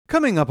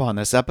Coming up on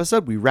this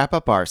episode, we wrap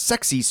up our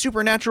sexy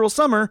supernatural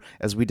summer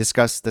as we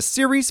discuss the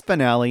series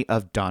finale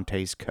of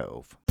Dante's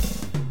Cove.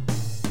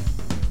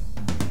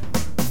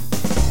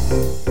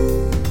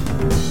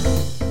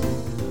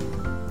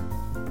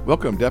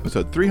 Welcome to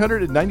episode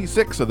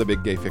 396 of the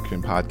Big Gay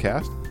Fiction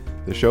Podcast,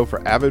 the show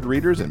for avid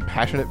readers and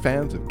passionate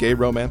fans of gay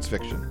romance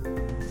fiction.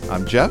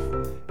 I'm Jeff,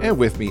 and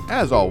with me,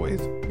 as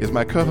always, is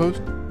my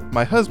co-host,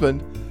 my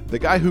husband, the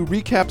guy who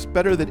recaps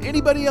better than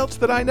anybody else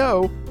that I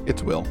know.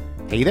 It's Will.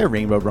 Hey there,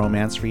 Rainbow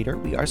Romance reader.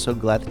 We are so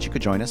glad that you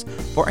could join us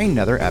for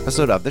another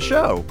episode of the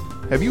show.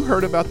 Have you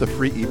heard about the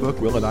free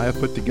ebook Will and I have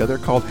put together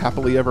called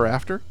Happily Ever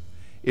After?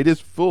 It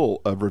is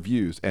full of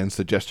reviews and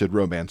suggested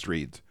romance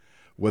reads.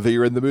 Whether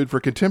you're in the mood for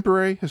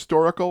contemporary,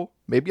 historical,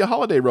 maybe a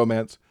holiday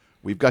romance,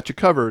 we've got you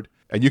covered,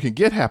 and you can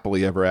get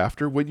Happily Ever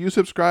After when you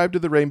subscribe to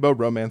the Rainbow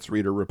Romance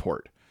Reader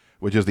Report,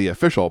 which is the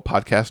official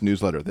podcast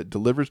newsletter that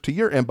delivers to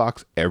your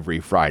inbox every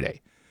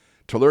Friday.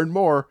 To learn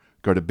more,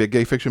 go to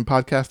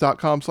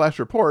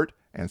biggayfictionpodcast.com/report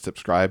and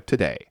subscribe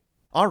today.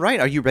 All right,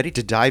 are you ready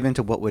to dive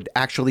into what would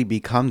actually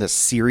become the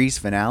series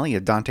finale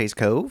of Dante's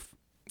Cove?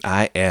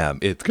 I am.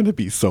 It's going to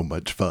be so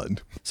much fun.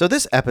 So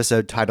this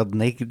episode, titled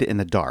Naked in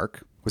the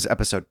Dark, was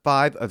episode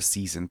 5 of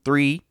season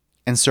 3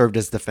 and served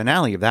as the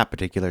finale of that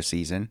particular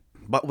season,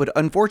 but would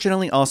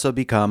unfortunately also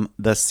become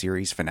the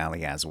series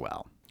finale as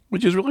well.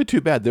 Which is really too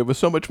bad. There was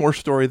so much more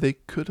story they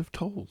could have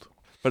told.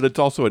 But it's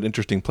also an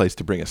interesting place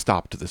to bring a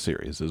stop to the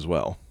series as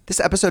well. This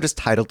episode is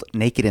titled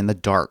Naked in the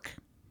Dark.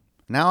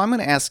 Now I'm going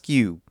to ask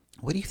you,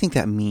 what do you think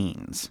that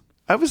means?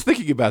 I was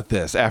thinking about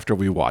this after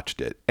we watched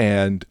it,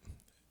 and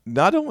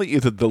not only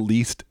is it the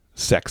least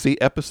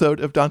sexy episode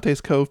of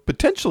Dante's Cove,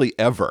 potentially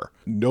ever.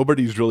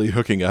 Nobody's really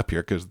hooking up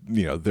here because,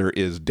 there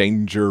is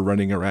danger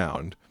running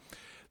around.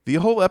 The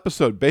whole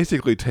episode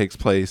basically takes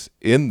place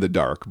in the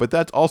dark, but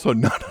that's also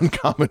not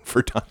uncommon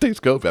for Dante's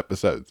Cove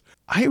episodes.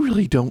 I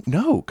really don't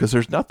know, because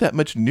there's not that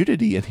much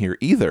nudity in here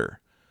either.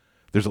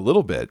 There's a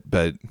little bit,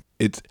 but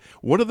it's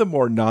one of the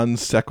more non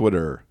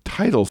sequitur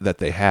titles that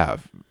they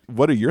have.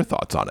 What are your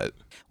thoughts on it?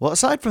 Well,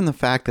 aside from the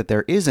fact that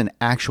there is an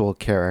actual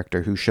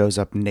character who shows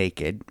up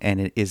naked, and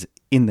it is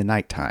in the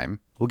nighttime,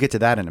 we'll get to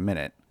that in a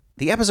minute.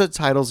 The episode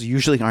titles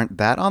usually aren't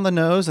that on the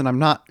nose, and I'm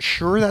not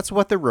sure that's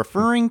what they're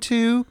referring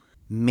to.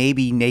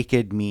 Maybe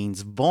naked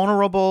means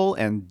vulnerable,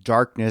 and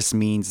darkness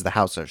means the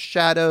House of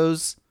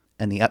Shadows,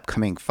 and the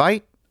upcoming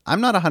fight.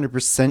 I'm not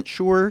 100%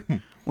 sure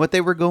what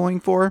they were going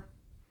for.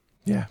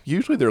 Yeah,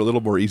 usually they're a little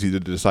more easy to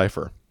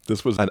decipher.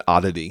 This was an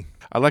oddity.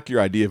 I like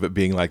your idea of it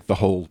being like the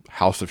whole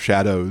House of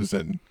Shadows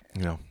and,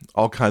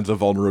 all kinds of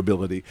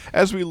vulnerability.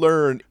 As we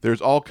learn,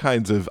 there's all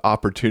kinds of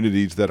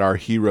opportunities that our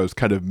heroes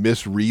kind of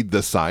misread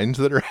the signs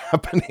that are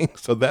happening.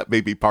 So that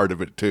may be part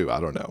of it too. I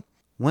don't know.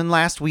 When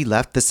last we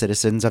left the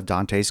citizens of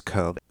Dante's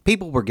Cove,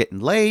 people were getting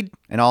laid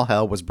and all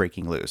hell was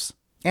breaking loose.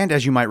 And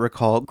as you might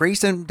recall,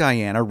 Grace and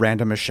Diana ran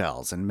to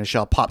Michelle's, and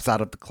Michelle pops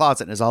out of the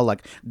closet and is all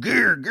like,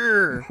 "Grr,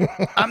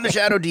 grr, I'm the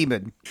shadow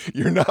demon."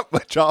 You're not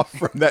much off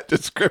from that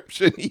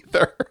description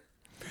either.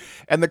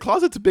 And the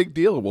closet's a big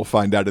deal, we'll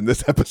find out in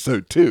this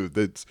episode too.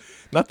 That's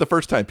not the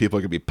first time people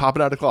are going to be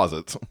popping out of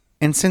closets.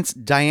 And since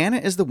Diana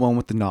is the one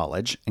with the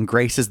knowledge, and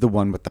Grace is the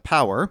one with the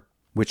power,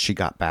 which she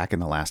got back in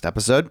the last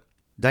episode,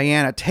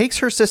 Diana takes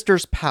her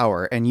sister's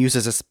power and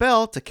uses a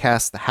spell to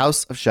cast the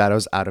House of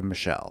Shadows out of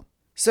Michelle.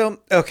 So,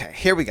 okay,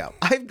 here we go.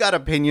 I've got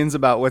opinions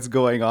about what's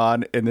going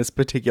on in this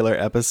particular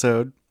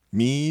episode.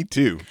 Me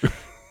too.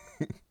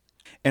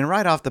 And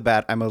right off the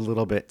bat, I'm a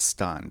little bit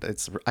stunned.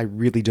 I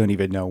really don't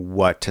even know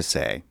what to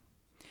say.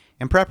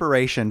 In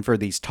preparation for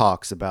these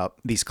talks about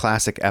these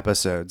classic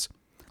episodes,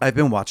 I've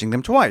been watching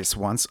them twice.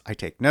 Once I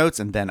take notes,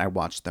 and then I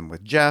watch them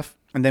with Jeff,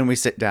 and then we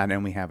sit down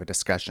and we have a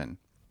discussion.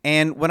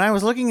 And when I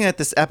was looking at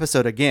this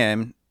episode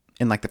again,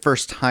 in like the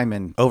first time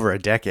in over a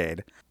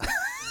decade,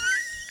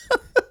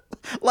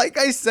 like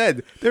I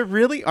said, there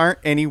really aren't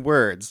any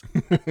words.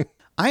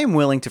 I am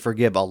willing to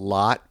forgive a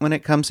lot when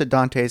it comes to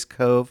Dante's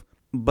Cove,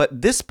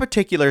 but this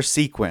particular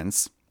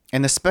sequence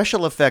and the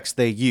special effects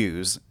they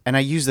use, and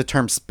I use the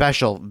term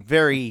special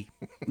very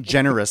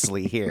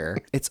generously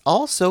here, it's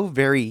also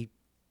very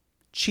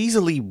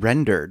cheesily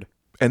rendered.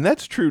 And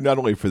that's true not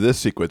only for this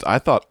sequence. I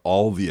thought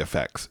all the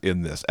effects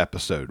in this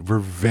episode were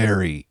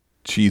very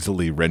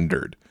cheesily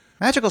rendered.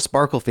 Magical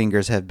sparkle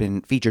fingers have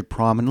been featured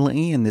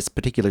prominently in this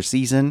particular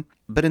season,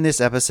 but in this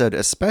episode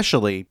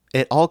especially,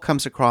 it all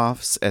comes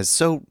across as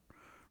so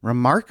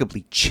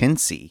remarkably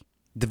chintzy.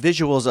 The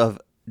visuals of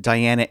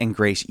Diana and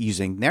Grace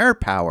using their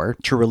power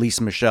to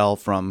release Michelle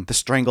from the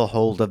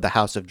stranglehold of the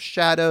House of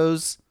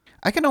Shadows,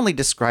 I can only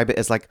describe it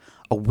as like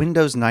a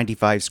Windows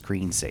 95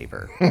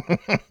 screensaver.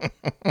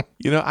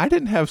 I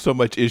didn't have so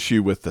much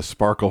issue with the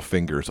sparkle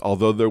fingers,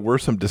 although there were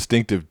some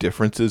distinctive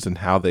differences in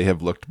how they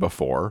have looked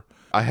before.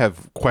 I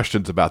have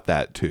questions about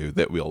that too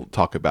that we'll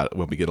talk about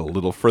when we get a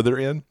little further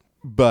in.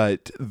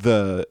 But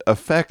the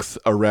effects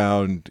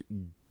around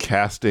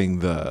casting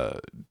the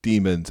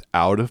demons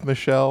out of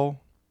Michelle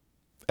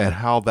and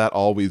how that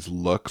always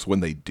looks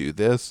when they do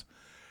this,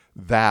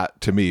 that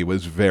to me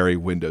was very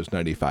Windows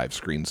 95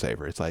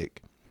 screensaver. It's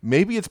like,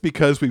 Maybe it's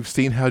because we've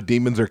seen how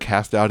demons are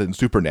cast out in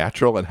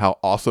Supernatural and how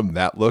awesome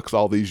that looks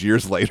all these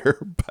years later.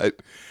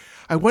 But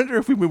I wonder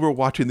if when we were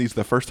watching these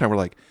the first time, we're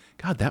like,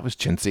 God, that was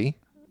chintzy.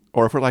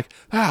 Or if we're like,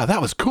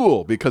 that was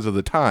cool because of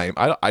the time.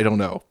 I don't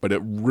know, but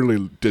it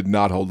really did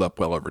not hold up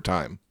well over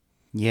time.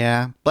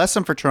 Yeah, bless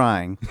them for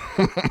trying.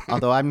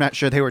 Although I'm not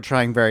sure they were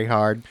trying very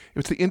hard.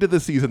 It's the end of the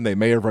season. They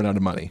may have run out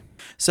of money.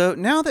 So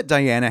now that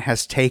Diana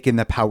has taken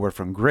the power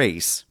from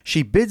Grace,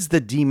 she bids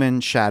the demon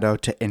Shadow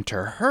to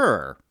enter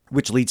her,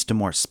 which leads to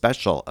more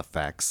special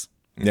effects.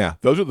 Yeah,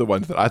 those are the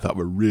ones that I thought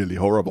were really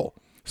horrible.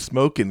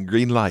 Smoke and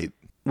green light.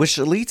 Which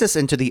leads us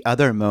into the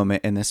other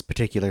moment in this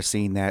particular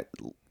scene that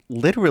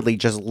literally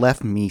just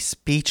left me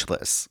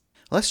speechless.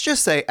 Let's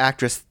just say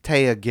actress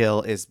Thea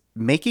Gill is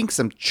making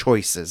some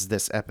choices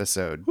this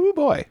episode. Oh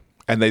boy.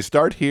 And they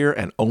start here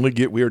and only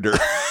get weirder.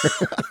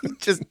 I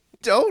just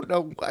don't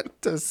know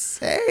what to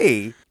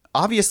say.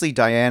 Obviously,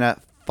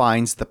 Diana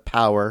finds the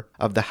power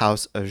of the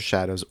House of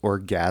Shadows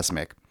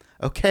orgasmic.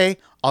 Okay,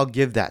 I'll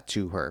give that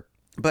to her.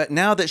 But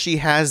now that she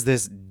has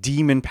this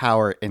demon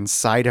power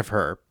inside of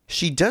her,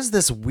 she does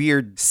this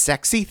weird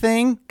sexy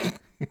thing.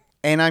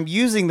 And I'm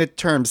using the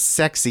term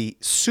sexy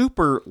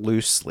super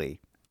loosely.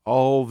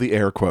 All the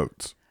air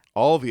quotes.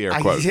 All the air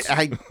quotes.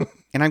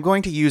 And I'm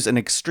going to use an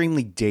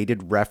extremely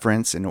dated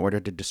reference in order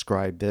to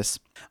describe this.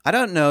 I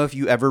don't know if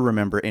you ever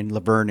remember in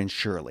Laverne and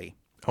Shirley.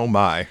 Oh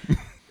my.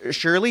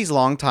 Shirley's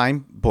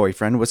longtime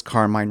boyfriend was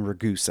Carmine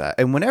Ragusa.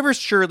 And whenever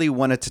Shirley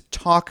wanted to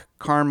talk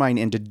Carmine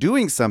into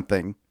doing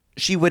something,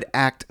 she would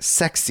act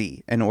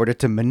sexy in order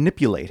to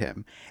manipulate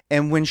him.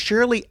 And when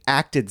Shirley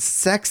acted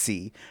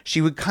sexy,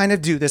 she would kind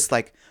of do this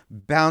like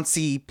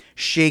bouncy,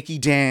 shaky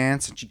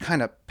dance, and she'd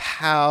kind of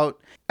pout.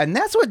 And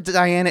that's what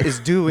Diana is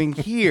doing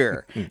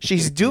here.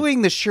 She's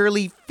doing the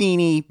Shirley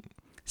Feeney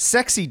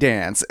sexy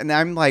dance. And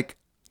I'm like,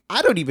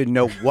 I don't even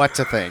know what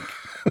to think.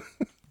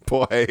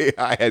 Boy,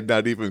 I had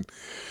not even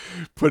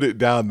put it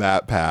down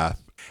that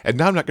path. And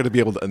now I'm not going to be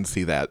able to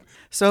unsee that.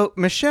 So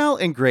Michelle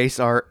and Grace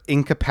are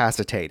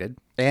incapacitated.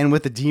 And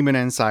with the demon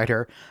inside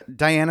her,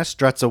 Diana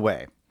struts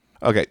away.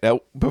 Okay,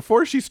 now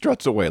before she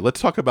struts away, let's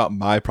talk about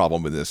my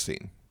problem in this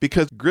scene.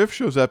 Because Griff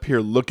shows up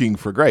here looking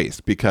for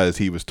Grace because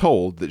he was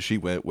told that she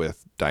went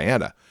with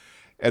Diana.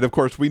 And of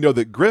course, we know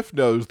that Griff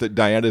knows that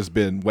Diana's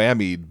been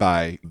whammied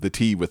by the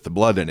tea with the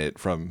blood in it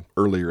from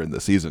earlier in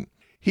the season.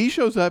 He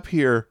shows up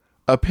here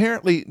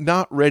apparently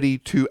not ready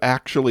to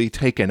actually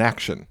take an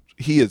action.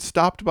 He is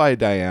stopped by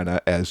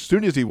Diana as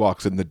soon as he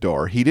walks in the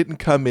door. He didn't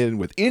come in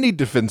with any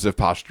defensive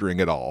posturing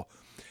at all.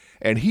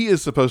 And he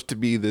is supposed to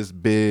be this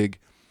big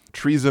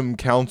Treason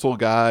Council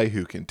guy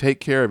who can take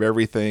care of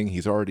everything.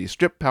 He's already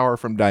stripped power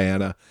from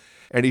Diana.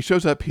 And he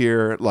shows up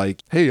here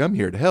like, hey, I'm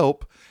here to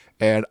help.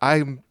 And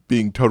I'm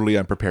being totally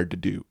unprepared to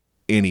do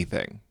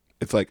anything.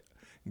 It's like,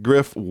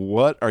 Griff,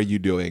 what are you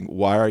doing?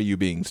 Why are you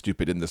being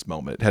stupid in this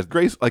moment? Has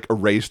Grace like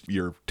erased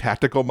your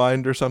tactical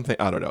mind or something?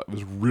 I don't know. It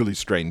was really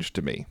strange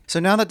to me. So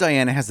now that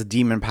Diana has the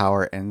demon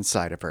power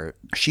inside of her,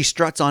 she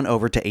struts on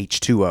over to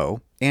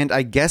H2O. And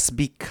I guess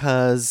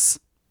because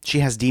she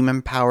has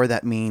demon power,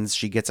 that means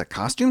she gets a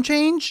costume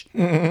change?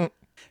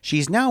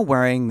 She's now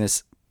wearing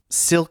this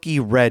silky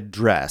red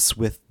dress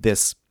with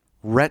this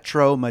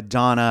retro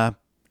Madonna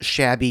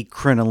shabby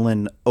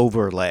crinoline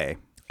overlay.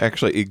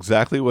 Actually,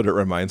 exactly what it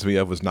reminds me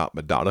of was not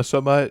Madonna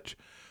so much,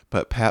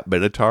 but Pat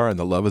Benatar in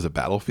the Love is a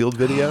Battlefield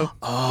video.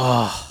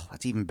 Oh,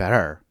 that's even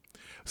better.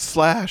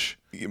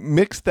 /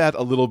 mix that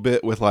a little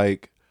bit with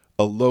like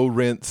a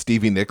low-rent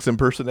Stevie Nicks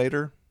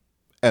impersonator,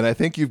 and I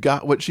think you've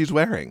got what she's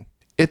wearing.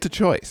 It's a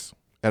choice,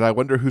 and I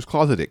wonder whose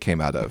closet it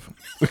came out of.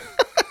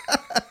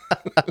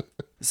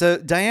 So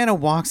Diana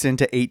walks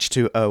into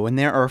H2O, and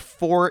there are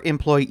 4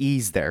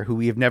 employees there who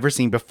we have never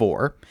seen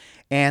before,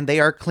 and they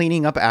are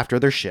cleaning up after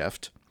their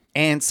shift.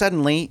 And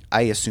suddenly,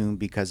 I assume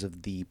because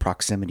of the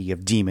proximity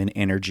of demon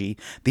energy,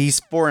 these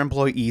 4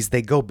 employees,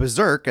 they go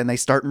berserk and they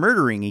start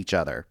murdering each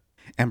other.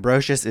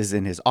 Ambrosius is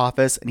in his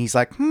office and he's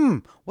like,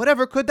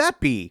 whatever could that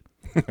be?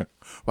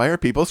 Why are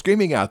people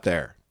screaming out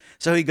there?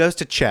 So he goes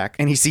to check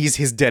and he sees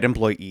his dead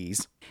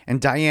employees.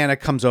 And Diana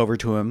comes over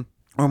to him,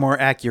 or more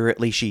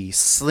accurately, she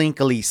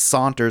slinkily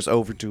saunters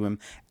over to him,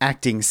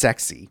 acting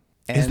sexy.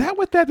 Is that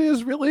what that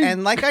is, really?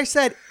 And like I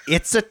said,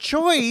 it's a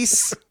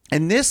choice.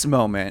 In this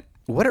moment,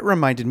 what it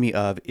reminded me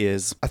of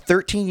is a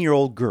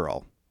 13-year-old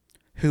girl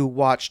who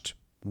watched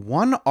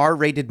one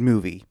R-rated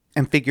movie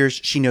and figures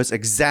she knows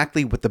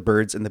exactly what The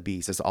Birds and the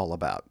Bees is all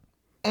about.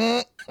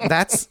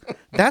 That's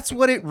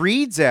what it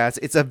reads as.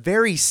 It's a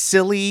very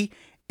silly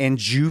and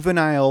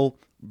juvenile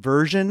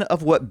version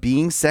of what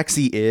being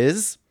sexy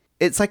is.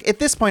 It's like, at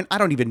this point, I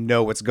don't even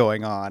know what's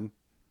going on.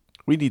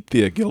 We need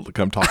Thea Gill to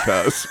come talk to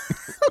us.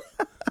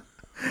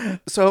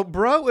 So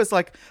bro is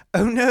like,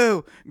 oh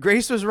no,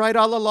 Grace was right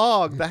all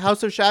along. The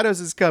House of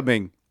Shadows is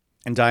coming.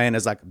 And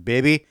Diana's like,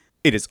 baby,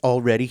 it is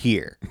already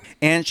here.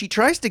 And she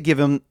tries to give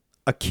him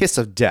a kiss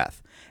of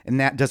death. And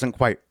that doesn't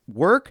quite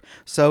work.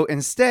 So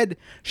instead,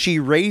 she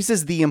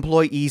raises the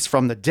employees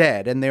from the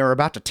dead. And they're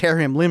about to tear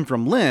him limb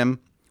from limb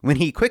when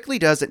he quickly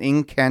does an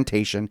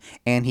incantation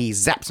and he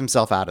zaps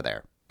himself out of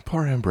there.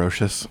 Poor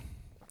Ambrosius.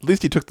 At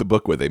least he took the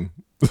book with him.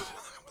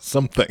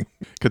 Something.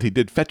 Because he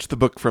did fetch the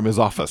book from his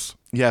office.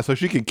 Yeah, so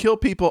she can kill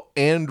people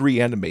and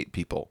reanimate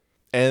people.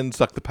 And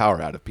suck the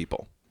power out of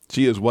people.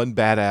 She is one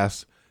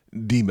badass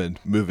demon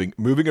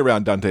moving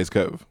around Dante's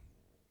Cove.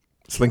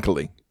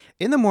 Slinkily.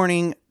 In the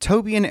morning,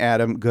 Toby and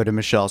Adam go to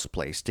Michelle's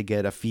place to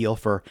get a feel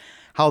for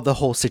how the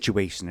whole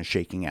situation is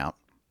shaking out.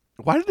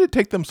 Why did it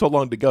take them so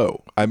long to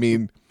go? I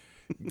mean,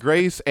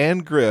 Grace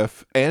and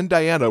Griff and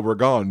Diana were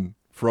gone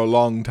for a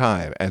long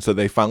time, and so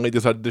they finally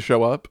decided to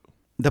show up?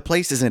 The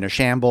place is in a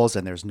shambles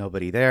and there's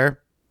nobody there.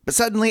 But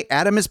suddenly,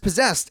 Adam is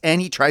possessed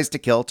and he tries to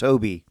kill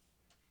Toby.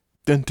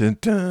 Dun, dun,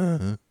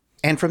 dun.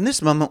 And from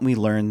this moment, we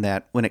learn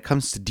that when it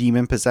comes to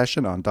demon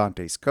possession on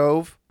Dante's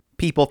Cove,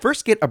 people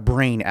first get a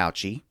brain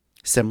ouchie,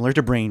 similar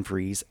to brain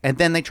freeze, and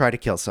then they try to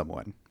kill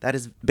someone. That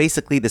is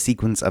basically the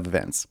sequence of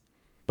events.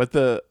 But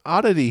the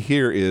oddity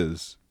here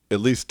is,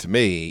 at least to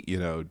me,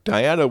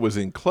 Diana was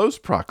in close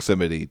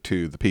proximity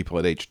to the people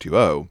at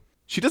H2O.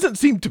 She doesn't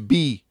seem to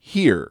be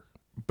here,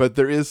 but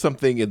there is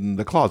something in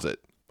the closet.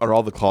 Are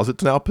all the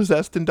closets now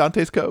possessed in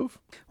Dante's Cove?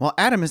 Well,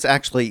 Adam is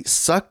actually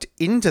sucked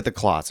into the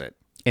closet.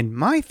 And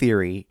my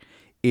theory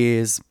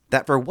is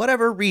that for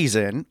whatever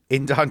reason,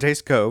 in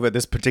Dante's Cove, at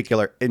this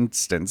particular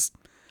instance,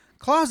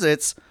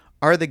 closets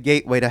are the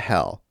gateway to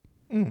hell.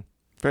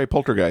 Very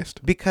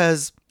poltergeist.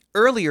 Because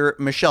earlier,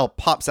 Michelle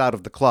pops out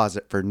of the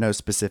closet for no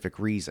specific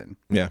reason.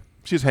 Yeah,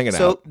 she's hanging out.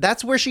 So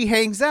that's where she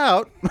hangs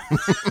out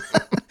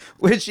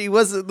when she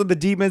wasn't the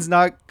demons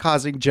not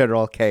causing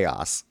general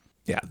chaos.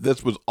 Yeah,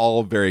 this was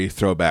all very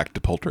throwback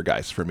to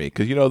Poltergeist for me.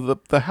 Because,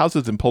 the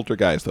houses in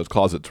Poltergeist, those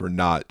closets were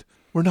not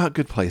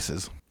good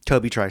places.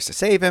 Toby tries to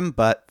save him,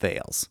 but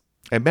fails.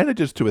 And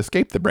manages to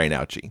escape the brain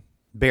ouchie.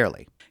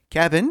 Barely.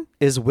 Kevin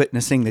is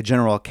witnessing the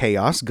general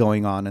chaos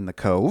going on in the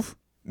cove.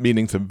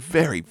 Meaning some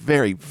very,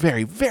 very,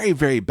 very, very,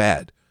 very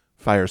bad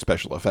fire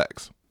special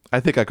effects. I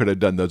think I could have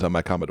done those on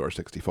my Commodore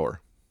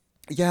 64.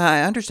 Yeah,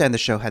 I understand the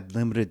show had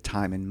limited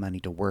time and money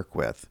to work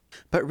with.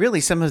 But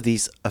really, some of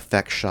these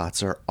effect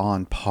shots are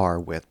on par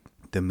with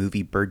the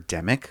movie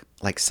Birdemic.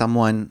 Like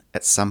someone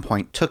at some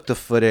point took the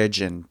footage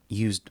and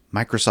used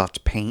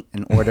Microsoft Paint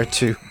in order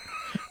to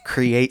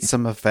create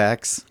some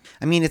effects.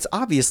 I mean, it's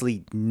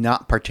obviously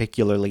not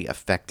particularly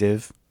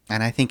effective.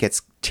 And I think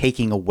it's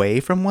taking away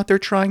from what they're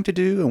trying to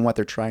do and what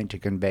they're trying to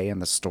convey in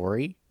the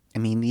story. I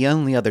mean, the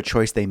only other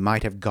choice they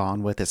might have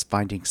gone with is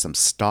finding some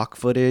stock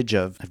footage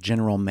of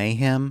General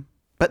Mayhem.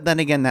 But then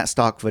again, that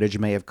stock footage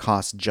may have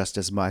cost just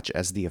as much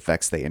as the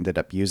effects they ended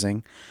up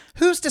using.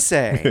 Who's to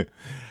say?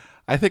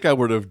 I think I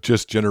would have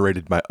just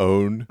generated my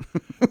own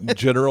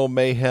General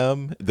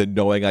Mayhem than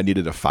knowing I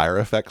needed a fire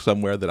effect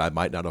somewhere that I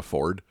might not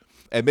afford.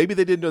 And maybe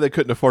they didn't know they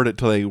couldn't afford it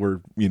till they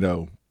were,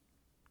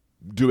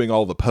 doing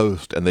all the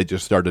post and they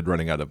just started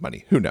running out of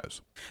money. Who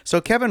knows?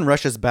 So Kevin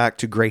rushes back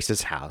to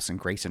Grace's house and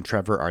Grace and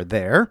Trevor are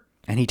there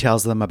and he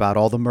tells them about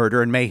all the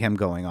murder and mayhem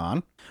going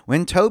on.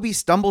 When Toby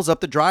stumbles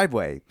up the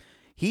driveway,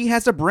 he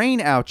has a brain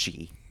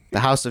ouchie. The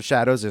House of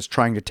Shadows is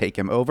trying to take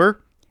him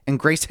over and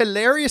Grace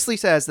hilariously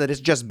says that it's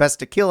just best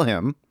to kill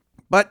him.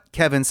 But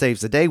Kevin saves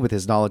the day with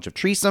his knowledge of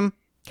Treesome,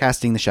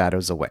 casting the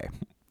shadows away.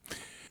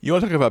 You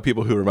want to talk about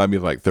people who remind me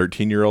of like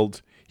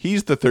 13-year-olds?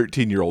 He's the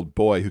 13-year-old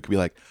boy who could be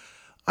like,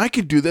 I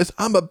can do this.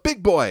 I'm a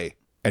big boy.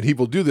 And he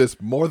will do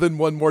this more than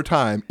one more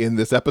time in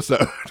this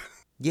episode.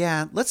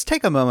 Yeah, let's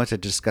take a moment to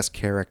discuss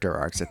character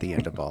arcs at the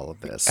end of all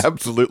of this.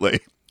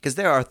 Absolutely. Because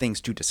there are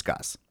things to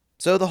discuss.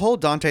 So the whole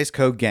Dante's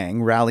Cove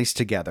gang rallies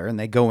together and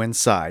they go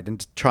inside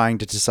and trying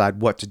to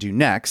decide what to do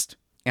next.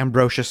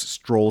 Ambrosius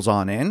strolls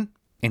on in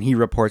and he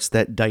reports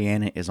that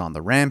Diana is on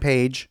the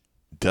rampage.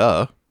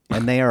 Duh.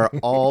 And they are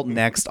all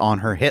next on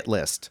her hit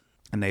list.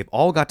 And they've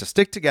all got to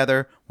stick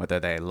together whether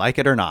they like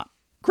it or not.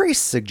 Grace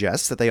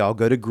suggests that they all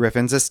go to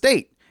Griffin's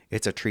estate.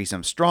 It's a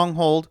Treesome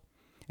stronghold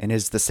and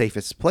is the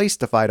safest place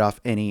to fight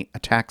off any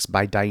attacks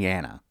by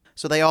Diana.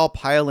 So they all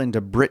pile into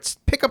Britt's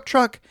pickup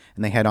truck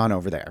and they head on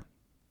over there.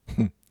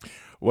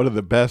 One of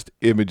the best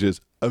images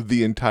of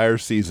the entire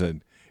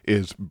season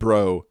is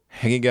Bro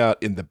hanging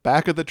out in the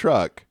back of the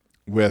truck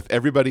with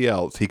everybody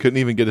else. He couldn't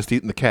even get a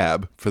seat in the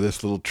cab for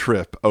this little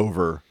trip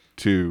over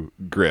to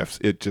Griff's.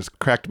 It just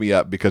cracked me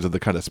up because of the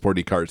kind of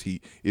sporty cars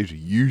he is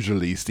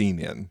usually seen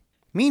in.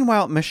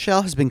 Meanwhile,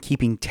 Michelle has been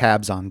keeping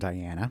tabs on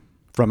Diana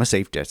from a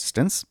safe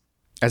distance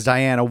as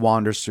Diana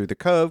wanders through the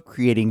cove,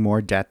 creating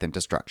more death and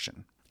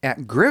destruction.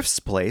 At Griff's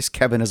place,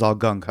 Kevin is all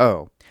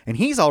gung-ho, and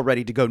he's all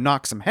ready to go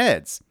knock some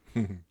heads.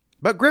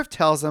 But Griff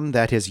tells him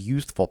that his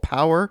youthful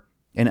power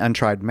and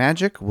untried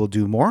magic will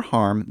do more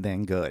harm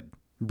than good.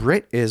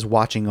 Britt is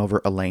watching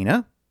over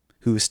Elena,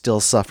 who is still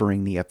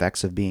suffering the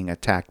effects of being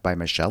attacked by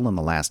Michelle in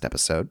the last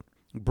episode.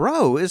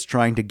 Bro is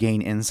trying to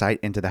gain insight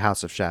into the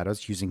House of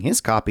Shadows using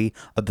his copy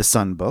of the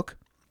Sun Book,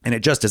 and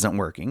it just isn't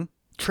working.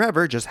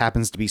 Trevor just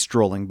happens to be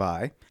strolling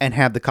by and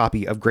have the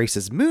copy of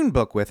Grace's Moon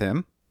Book with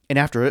him, and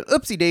after an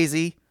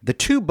oopsie-daisy, the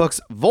two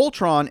books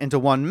Voltron into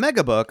one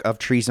megabook of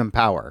Treesome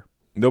power.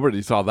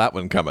 Nobody saw that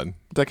one coming.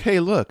 It's like,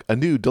 hey, look, a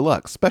new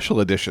deluxe special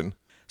edition.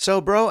 So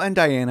Bro and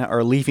Diana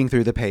are leafing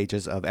through the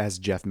pages of, as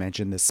Jeff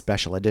mentioned, this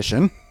special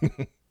edition.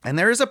 And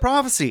there is a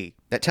prophecy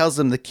that tells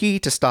them the key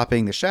to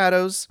stopping the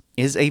shadows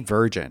is a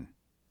virgin.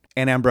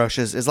 And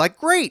Ambrosius is like,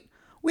 great,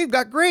 we've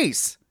got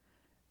Grace.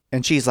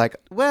 And she's like,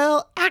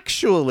 well,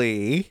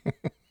 actually.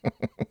 And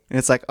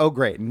it's like, oh,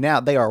 great. Now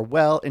they are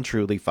well and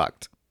truly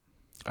fucked.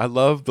 I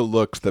love the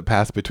looks that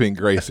pass between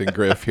Grace and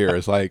Griff here.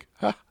 It's like,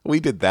 we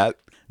did that.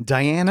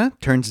 Diana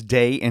turns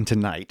day into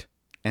night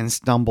and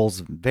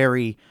stumbles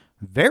very,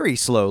 very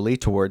slowly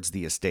towards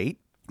the estate.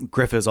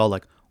 Griff is all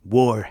like,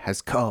 war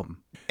has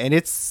come. And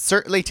it's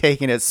certainly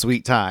taking its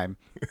sweet time.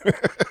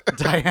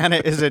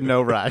 Diana is in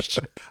no rush.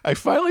 I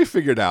finally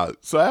figured out.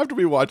 So after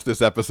we watched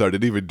this episode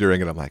and even during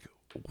it, I'm like,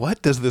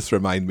 what does this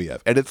remind me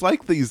of? And it's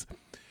like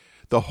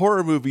the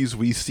horror movies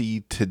we see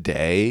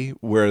today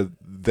where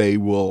they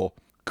will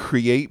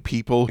create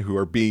people who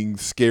are being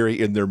scary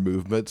in their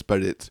movements,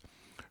 but it's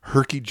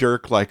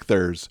herky-jerk, like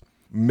there's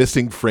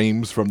missing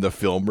frames from the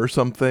film or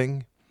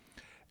something.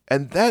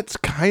 And that's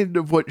kind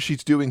of what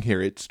she's doing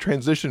here. It's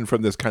transitioned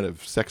from this kind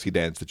of sexy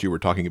dance that you were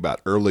talking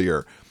about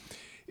earlier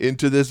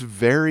into this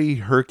very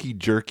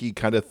herky-jerky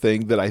kind of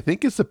thing that I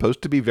think is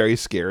supposed to be very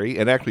scary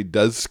and actually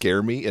does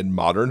scare me in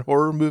modern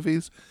horror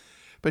movies.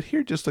 But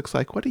here it just looks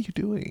like, what are you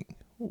doing?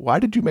 Why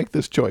did you make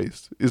this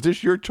choice? Is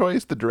this your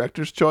choice, the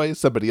director's choice,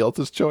 somebody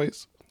else's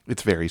choice?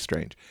 It's very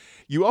strange.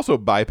 You also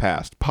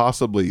bypassed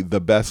possibly the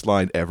best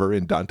line ever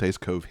in Dante's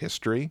Cove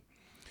history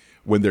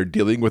when they're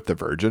dealing with the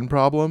virgin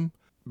problem,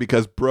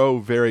 because Bro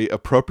very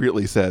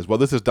appropriately says, well,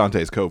 this is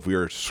Dante's Cove. We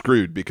are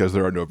screwed because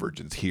there are no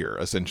virgins here,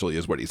 essentially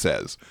is what he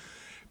says.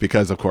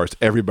 Because, of course,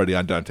 everybody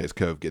on Dante's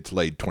Cove gets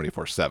laid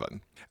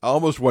 24/7. I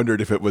almost wondered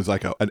if it was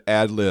like an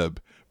ad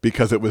lib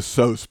because it was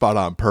so spot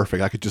on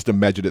perfect. I could just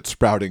imagine it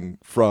sprouting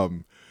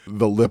from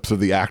the lips of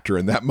the actor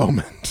in that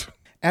moment.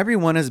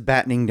 Everyone is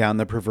battening down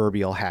the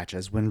proverbial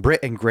hatches when Britt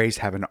and Grace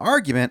have an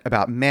argument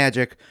about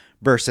magic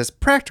versus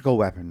practical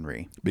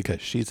weaponry. Because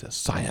she's a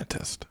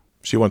scientist.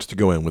 She wants to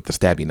go in with the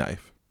stabby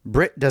knife.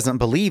 Britt doesn't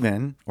believe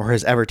in or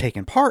has ever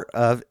taken part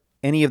of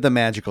any of the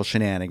magical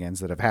shenanigans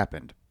that have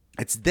happened.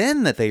 It's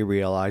then that they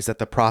realize that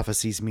the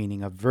prophecy's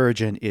meaning of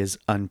virgin is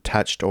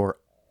untouched or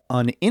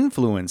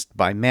uninfluenced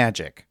by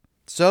magic.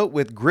 So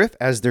with Griff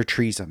as their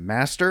treason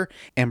master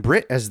and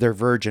Britt as their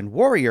virgin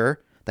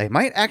warrior, they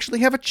might actually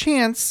have a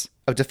chance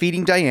of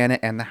defeating Diana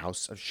and the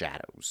House of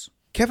Shadows.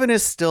 Kevin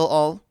is still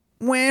all,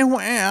 wah,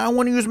 I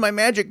want to use my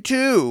magic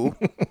too.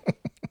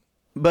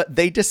 But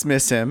they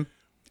dismiss him,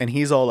 and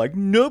he's all like,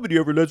 nobody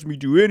ever lets me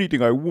do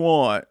anything I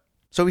want.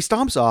 So he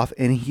stomps off,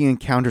 and he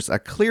encounters a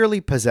clearly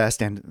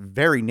possessed and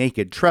very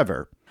naked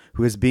Trevor,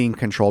 who is being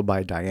controlled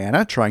by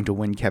Diana, trying to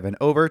win Kevin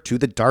over to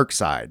the dark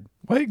side.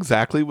 Why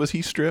exactly was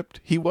he stripped?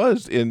 He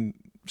was in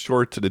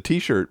shorts and a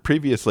t-shirt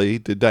previously.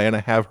 Did Diana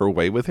have her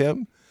way with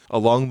him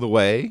along the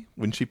way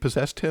when she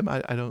possessed him?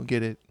 I don't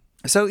get it.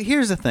 So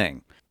here's the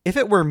thing. If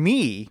it were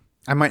me,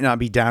 I might not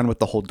be down with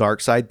the whole dark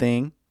side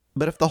thing.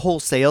 But if the whole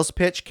sales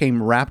pitch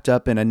came wrapped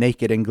up in a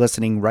naked and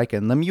glistening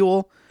Riken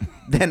Lemuel,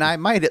 then I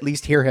might at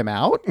least hear him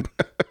out.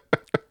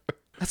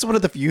 That's one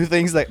of the few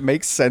things that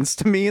makes sense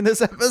to me in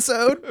this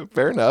episode.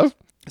 Fair enough.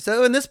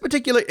 So in this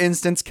particular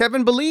instance,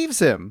 Kevin believes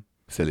him.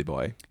 Silly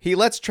boy. He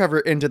lets Trevor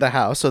into the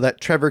house so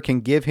that Trevor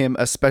can give him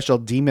a special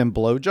demon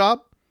blowjob.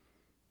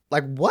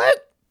 Like,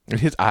 what? And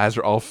his eyes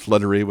are all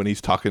fluttery when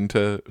he's talking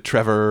to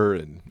Trevor,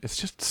 and it's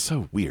just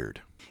so weird.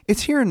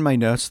 It's here in my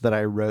notes that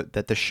I wrote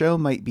that the show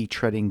might be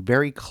treading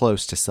very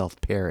close to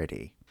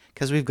self-parody.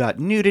 Because we've got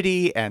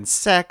nudity and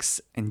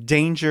sex and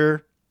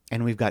danger,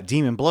 and we've got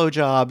demon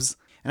blowjobs.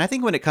 And I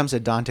think when it comes to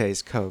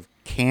Dante's Cove,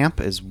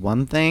 camp is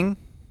one thing.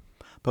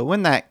 But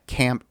when that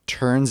camp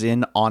turns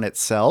in on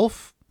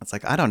itself, it's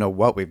like, I don't know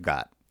what we've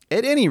got.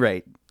 At any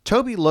rate,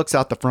 Toby looks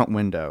out the front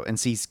window and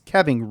sees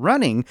Kevin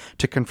running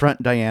to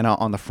confront Diana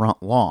on the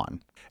front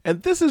lawn.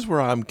 And this is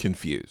where I'm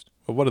confused.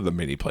 Well, one of the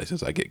many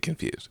places I get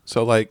confused.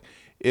 So, like,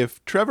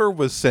 if Trevor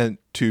was sent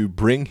to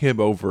bring him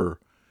over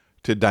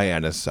to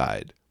Diana's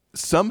side,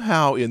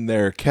 somehow in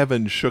there,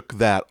 Kevin shook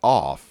that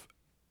off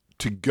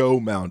to go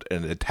mount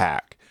an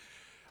attack.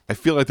 I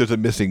feel like there's a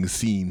missing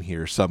scene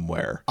here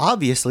somewhere.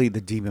 Obviously, the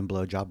demon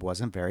blowjob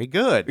wasn't very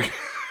good.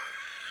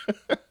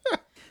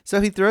 So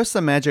he throws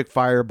some magic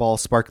fireball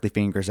sparkly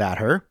fingers at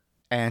her,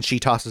 and she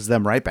tosses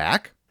them right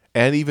back.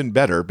 And even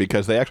better,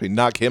 because they actually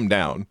knock him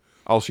down.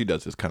 All she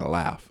does is kind of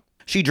laugh.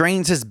 She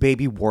drains his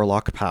baby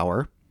warlock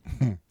power,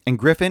 and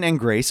Griffin and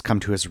Grace come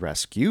to his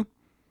rescue.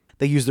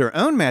 They use their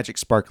own magic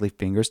sparkly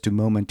fingers to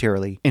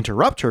momentarily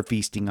interrupt her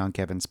feasting on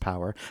Kevin's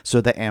power so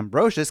that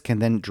Ambrosius can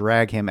then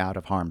drag him out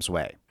of harm's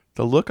way.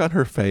 The look on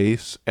her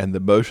face and the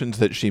motions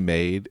that she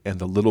made and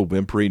the little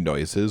whimpery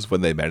noises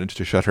when they managed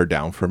to shut her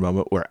down for a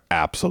moment were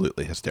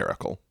absolutely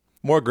hysterical.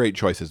 More great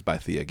choices by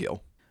Thea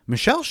Gill.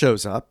 Michelle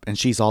shows up, and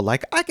she's all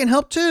like, I can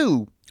help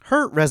too.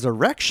 Her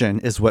resurrection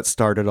is what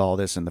started all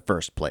this in the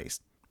first place.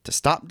 To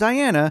stop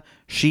Diana,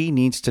 she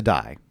needs to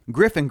die.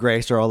 Griff and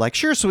Grace are all like,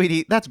 sure,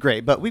 sweetie, that's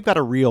great, but we've got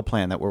a real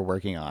plan that we're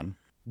working on.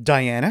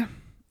 Diana,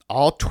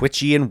 all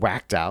twitchy and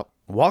whacked out,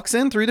 walks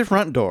in through the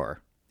front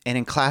door. And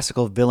in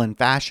classical villain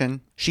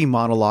fashion, she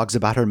monologues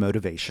about her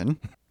motivation,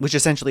 which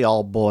essentially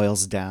all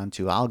boils down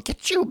to, "I'll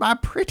get you, my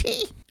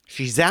pretty."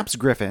 She zaps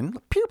Griffin,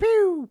 pew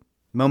pew,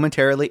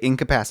 momentarily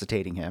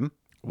incapacitating him.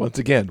 Once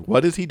again,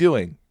 what is he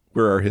doing?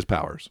 Where are his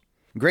powers?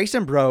 Grace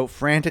and Bro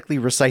frantically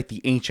recite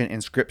the ancient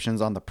inscriptions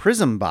on the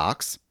prism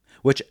box,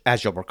 which,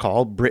 as you'll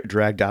recall, Britt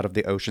dragged out of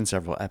the ocean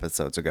several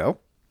episodes ago.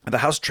 The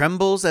house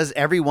trembles as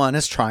everyone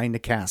is trying to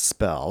cast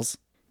spells.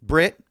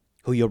 Britt,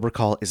 who you'll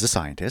recall is a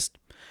scientist,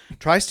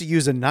 tries to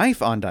use a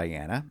knife on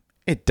Diana.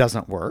 It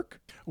doesn't work.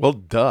 Well,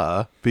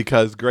 duh,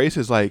 because Grace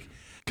is like,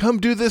 "Come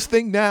do this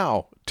thing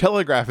now,"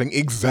 telegraphing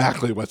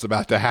exactly what's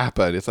about to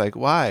happen. It's like,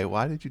 why?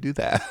 Why did you do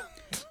that?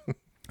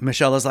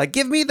 Michelle is like,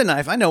 "Give me the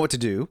knife. I know what to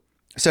do."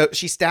 So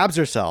she stabs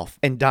herself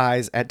and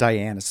dies at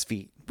Diana's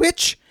feet,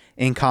 which,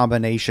 in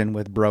combination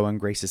with Bro and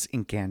Grace's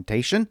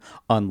incantation,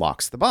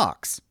 unlocks the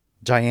box.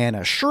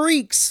 Diana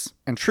shrieks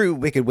in true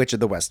Wicked Witch of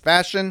the West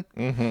fashion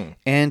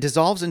and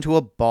dissolves into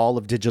a ball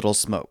of digital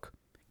smoke,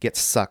 gets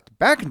sucked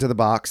back into the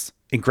box,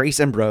 and Grace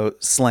and Bro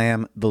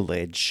slam the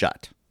lid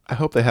shut. I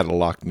hope they had a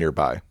lock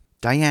nearby.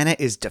 Diana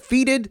is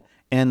defeated,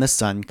 and the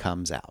sun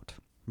comes out.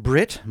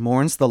 Britt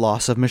mourns the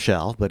loss of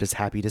Michelle, but is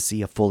happy to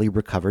see a fully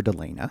recovered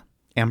Elena.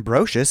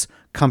 Ambrosius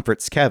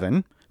comforts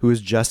Kevin, who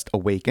is just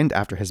awakened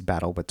after his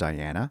battle with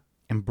Diana,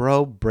 and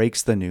Bro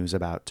breaks the news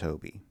about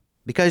Toby.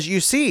 Because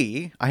you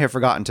see, I have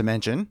forgotten to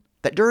mention,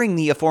 that during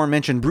the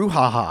aforementioned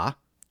brouhaha,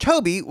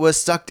 Toby was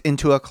sucked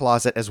into a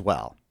closet as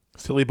well.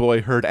 Silly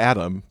boy heard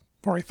Adam,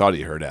 or he thought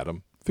he heard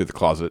Adam, through the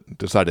closet and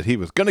decided he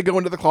was going to go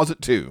into the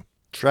closet too.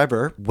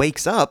 Trevor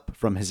wakes up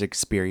from his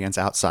experience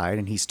outside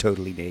and he's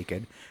totally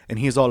naked. And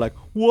he's all like,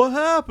 "What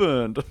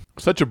happened?"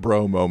 Such a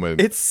bro moment.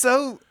 It's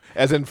so...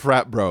 As in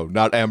frat bro,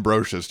 not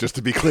Ambrosius, just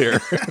to be clear.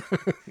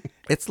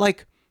 It's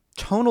like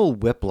tonal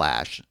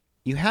whiplash.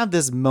 You have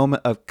this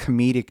moment of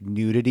comedic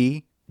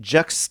nudity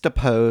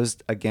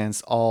juxtaposed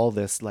against all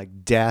this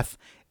like death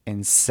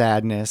and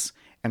sadness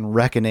and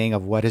reckoning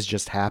of what has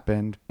just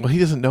happened. Well, he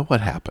doesn't know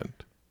what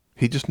happened.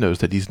 He just knows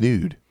that he's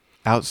nude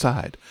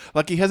outside.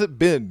 Like he hasn't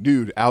been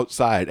nude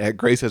outside at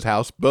Grace's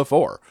house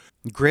before.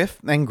 Griff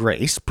and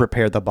Grace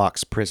prepare the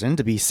box prison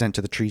to be sent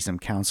to the Treason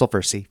Council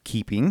for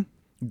safekeeping.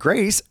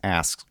 Grace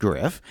asks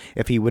Griff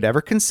if he would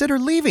ever consider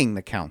leaving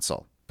the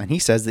council, and he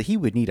says that he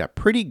would need a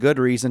pretty good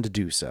reason to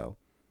do so.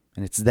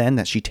 And it's then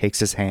that she takes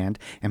his hand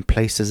and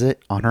places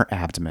it on her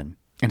abdomen.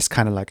 And it's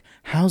kind of like,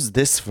 how's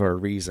this for a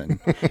reason?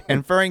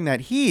 Inferring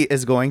that he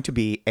is going to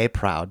be a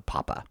proud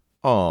papa.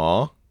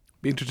 Aw.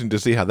 Be interesting to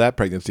see how that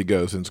pregnancy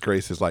goes since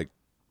Grace is like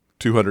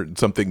 200 and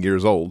something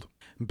years old.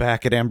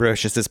 Back at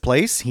Ambrosius's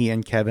place, he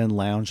and Kevin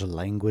lounge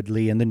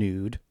languidly in the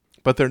nude.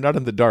 But they're not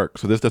in the dark,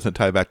 so this doesn't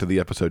tie back to the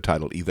episode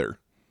title either.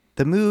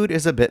 The mood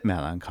is a bit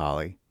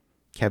melancholy.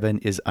 Kevin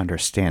is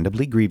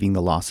understandably grieving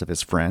the loss of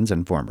his friends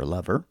and former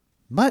lover,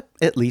 but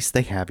at least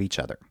they have each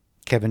other.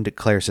 Kevin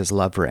declares his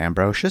love for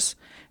Ambrosius,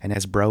 and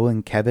as Bro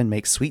and Kevin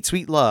make sweet,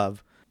 sweet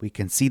love, we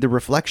can see the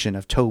reflection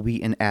of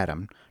Toby and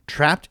Adam,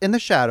 trapped in the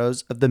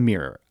shadows of the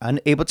mirror,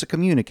 unable to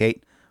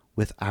communicate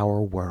with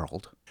our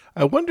world.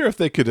 I wonder if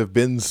they could have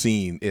been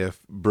seen if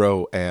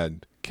Bro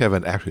and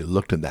Kevin actually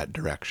looked in that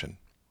direction.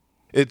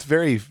 It's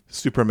very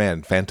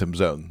Superman Phantom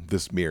Zone,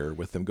 this mirror,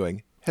 with them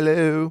going,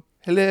 "Hello,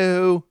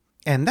 hello."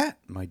 And that,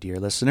 my dear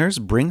listeners,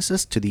 brings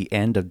us to the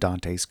end of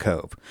Dante's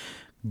Cove.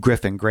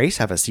 Griff and Grace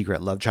have a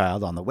secret love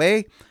child on the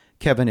way.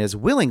 Kevin is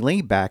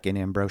willingly back in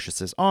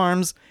Ambrosius's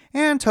arms,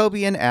 and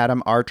Toby and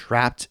Adam are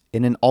trapped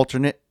in an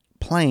alternate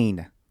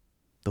plane.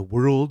 The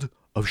world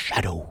of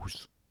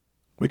shadows.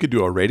 We could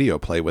do a radio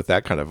play with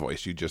that kind of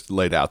voice you just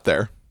laid out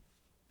there.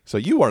 So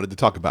you wanted to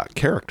talk about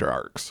character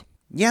arcs.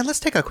 Yeah, let's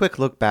take a quick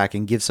look back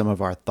and give some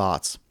of our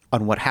thoughts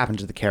on what happened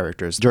to the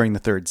characters during the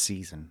third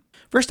season.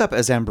 First up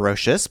is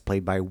Ambrosius,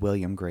 played by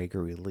William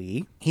Gregory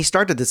Lee. He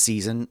started the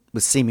season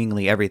with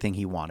seemingly everything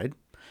he wanted.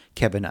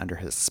 Kevin under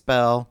his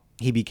spell.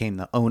 He became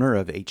the owner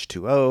of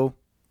H2O.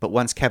 But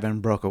once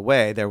Kevin broke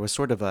away, there was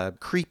sort of a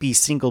creepy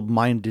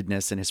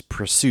single-mindedness in his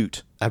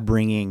pursuit of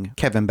bringing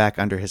Kevin back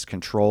under his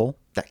control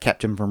that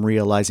kept him from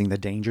realizing the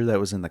danger that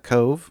was in the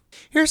cove.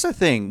 Here's the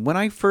thing. When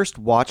I first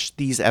watched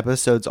these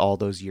episodes all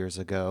those years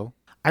ago,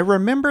 I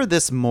remember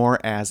this more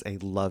as a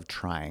love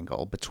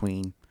triangle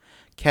between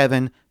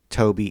Kevin,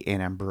 Toby,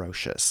 and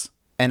Ambrosius.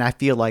 And I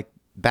feel like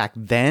back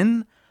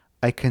then,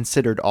 I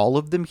considered all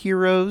of them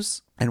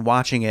heroes. And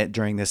watching it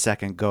during the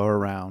second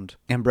go-around,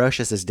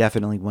 Ambrosius is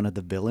definitely one of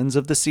the villains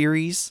of the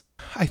series.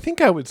 I think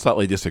I would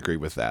slightly disagree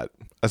with that,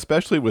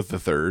 especially with the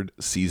third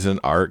season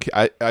arc.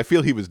 I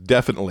feel he was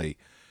definitely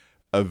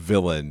a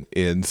villain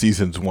in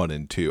seasons 1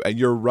 and 2. And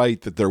you're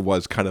right that there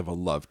was kind of a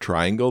love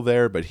triangle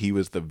there, but he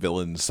was the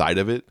villain side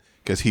of it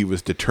because he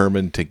was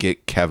determined to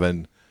get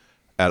Kevin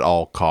at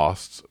all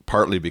costs,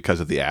 partly because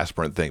of the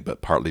aspirant thing,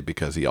 but partly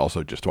because he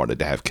also just wanted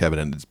to have Kevin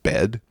in his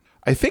bed.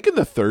 I think in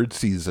the third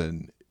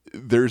season,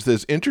 there's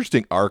this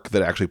interesting arc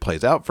that actually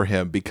plays out for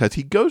him because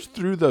he goes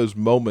through those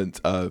moments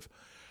of,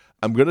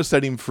 I'm going to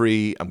set him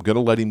free, I'm going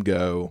to let him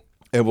go,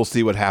 and we'll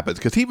see what happens.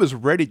 Because he was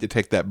ready to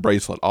take that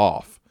bracelet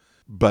off,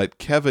 but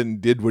Kevin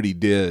did what he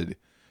did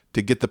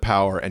to get the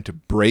power and to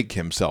break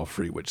himself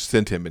free, which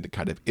sent him into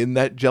kind of in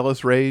that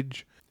jealous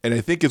rage. And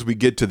I think as we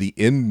get to the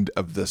end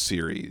of the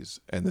series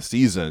and the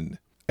season,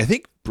 I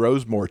think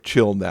Bro's more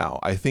chill now.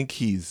 I think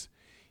he's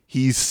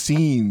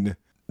seen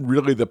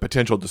really the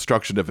potential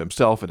destruction of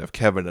himself and of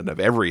Kevin and of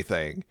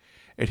everything.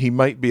 And he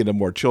might be in a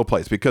more chill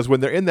place because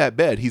when they're in that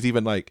bed, he's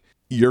even like,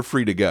 you're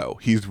free to go.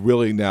 He's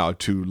willing now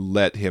to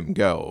let him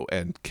go.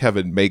 And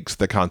Kevin makes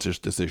the conscious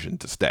decision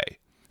to stay.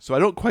 So I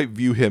don't quite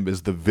view him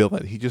as the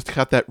villain. He just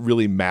got that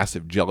really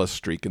massive jealous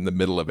streak in the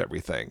middle of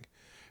everything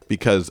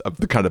because of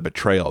the kind of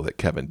betrayal that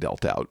Kevin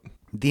dealt out.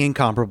 The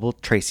incomparable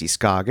Tracy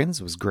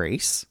Scoggins was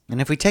Grace.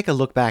 And if we take a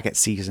look back at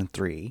season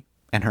 3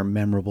 and her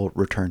memorable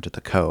return to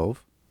the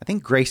Cove, I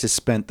think Grace has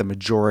spent the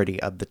majority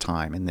of the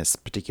time in this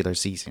particular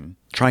season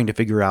trying to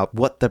figure out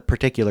what the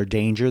particular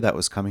danger that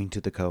was coming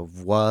to the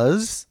Cove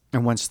was.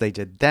 And once they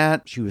did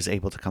that, she was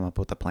able to come up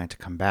with a plan to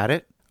combat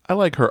it. I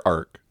like her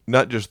arc,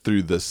 not just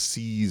through the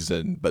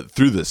season, but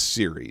through the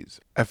series.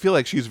 I feel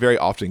like she's very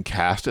often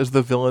cast as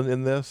the villain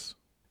in this.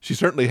 She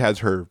certainly has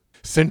her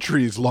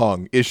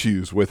centuries-long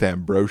issues with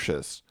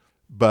Ambrosius,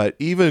 but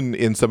even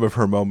in some of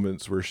her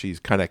moments where she's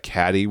kind of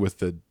catty with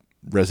the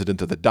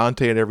resident of the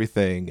Dante and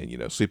everything, and, you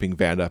know, sweeping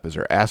Van up as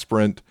her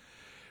aspirant,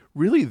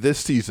 really this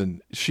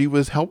season, she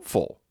was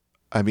helpful.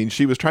 I mean,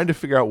 she was trying to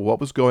figure out what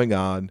was going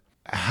on,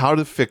 how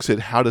to fix it,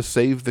 how to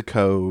save the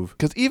Cove.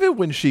 Because even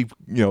when she,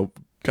 you know,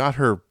 got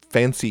her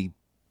fancy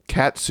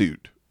cat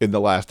suit in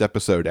the last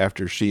episode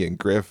after she and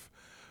Griff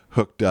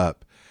hooked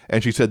up,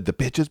 and she said, the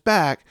bitch is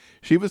back,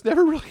 she was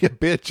never really a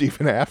bitch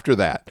even after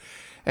that.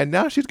 And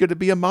now she's going to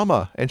be a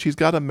mama, and she's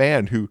got a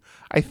man who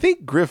I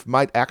think Griff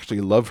might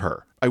actually love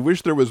her. I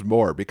wish there was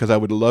more, because I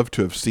would love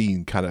to have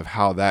seen kind of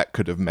how that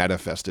could have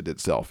manifested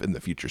itself in the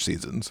future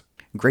seasons.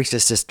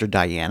 Grace's sister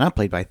Diana,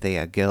 played by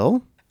Thea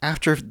Gill.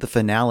 After the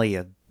finale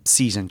of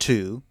season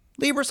 2,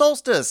 Libra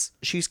Solstice,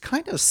 she's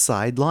kind of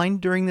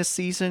sidelined during this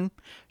season.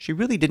 She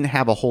really didn't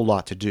have a whole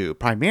lot to do,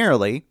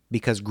 primarily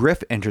because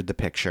Griff entered the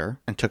picture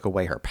and took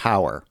away her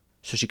power.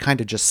 So she kind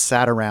of just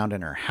sat around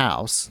in her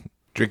house,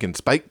 drinking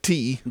spiked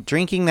tea.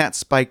 Drinking that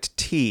spiked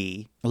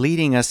tea,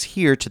 leading us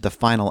here to the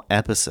final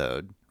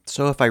episode.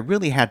 So if I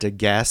really had to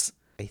guess,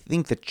 I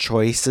think the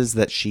choices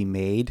that she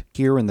made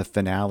here in the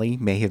finale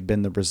may have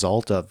been the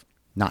result of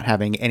not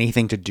having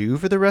anything to do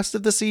for the rest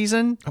of the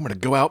season. I'm going to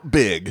go out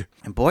big.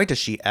 And boy, does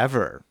she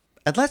ever.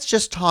 And let's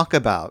just talk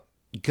about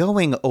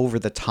going over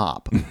the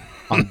top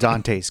on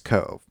Dante's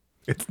Cove.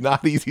 It's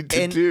not easy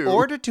to do. In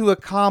order to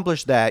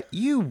accomplish that,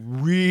 you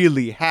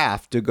really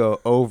have to go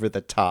over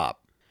the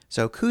top.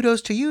 So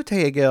kudos to you,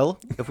 Thea Gill.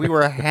 If we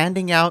were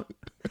handing out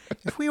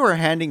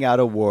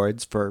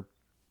awards for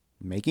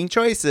making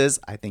choices,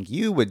 I think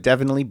you would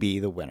definitely be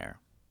the winner.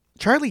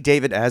 Charlie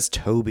David as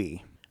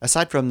Toby.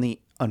 Aside from the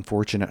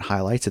unfortunate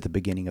highlights at the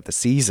beginning of the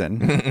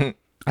season,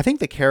 I think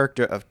the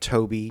character of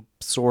Toby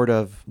sort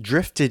of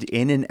drifted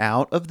in and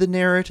out of the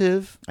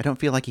narrative. I don't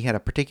feel like he had a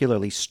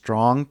particularly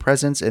strong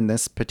presence in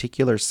this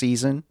particular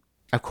season.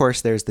 Of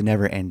course, there's the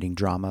never-ending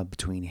drama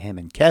between him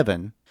and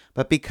Kevin,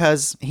 but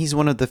because he's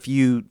one of the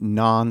few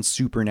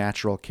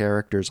non-supernatural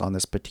characters on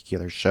this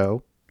particular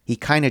show, he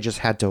kind of just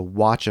had to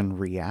watch and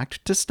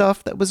react to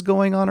stuff that was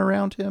going on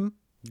around him.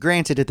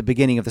 Granted, at the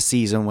beginning of the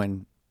season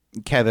when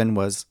Kevin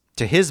was,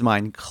 to his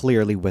mind,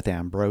 clearly with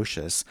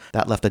Ambrosius,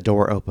 that left the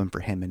door open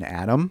for him and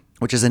Adam,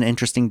 which is an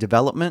interesting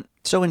development.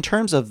 So in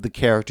terms of the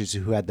characters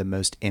who had the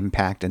most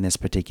impact in this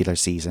particular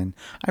season,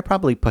 I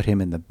probably put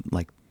him in the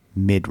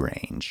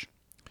mid-range.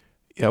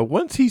 Yeah,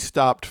 once he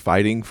stopped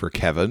fighting for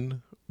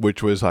Kevin,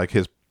 which was like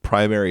his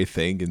primary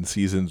thing in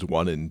seasons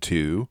 1 and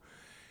 2,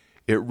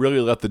 it really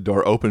let the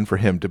door open for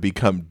him to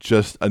become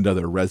just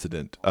another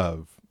resident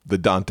of the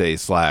Dante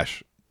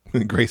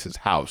 / Grace's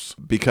house,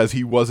 because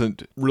he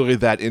wasn't really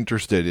that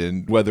interested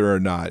in whether or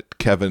not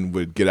Kevin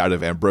would get out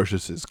of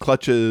Ambrosius's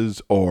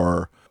clutches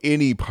or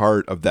any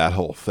part of that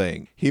whole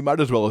thing. He might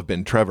as well have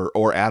been Trevor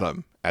or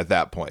Adam at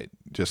that point,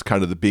 just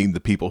kind of being the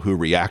people who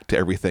react to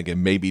everything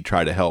and maybe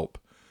try to help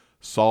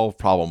solve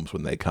problems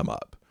when they come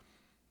up.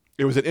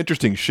 It was an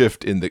interesting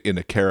shift in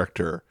a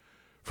character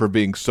for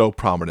being so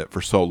prominent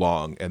for so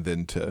long and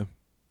then to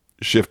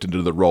shift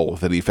into the role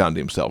that he found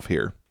himself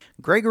here.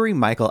 Gregory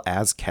Michael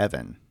as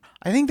Kevin.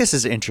 I think this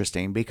is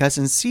interesting because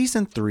in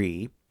season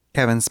 3,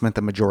 Kevin spent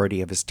the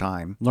majority of his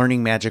time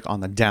learning magic on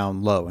the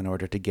down low in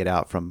order to get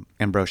out from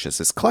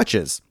Ambrosius's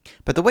clutches.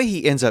 But the way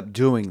he ends up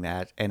doing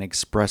that and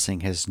expressing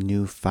his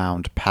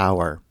newfound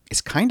power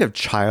is kind of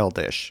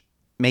childish,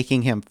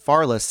 making him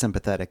far less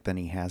sympathetic than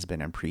he has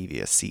been in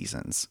previous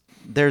seasons.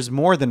 There's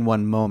more than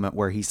one moment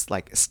where he's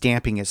like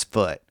stamping his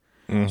foot,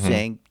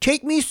 saying,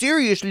 "Take me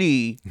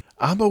seriously.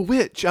 I'm a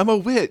witch. I'm a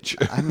witch."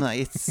 I'm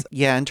like,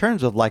 in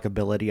terms of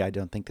likability, I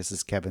don't think this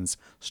is Kevin's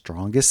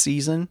strongest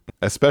season.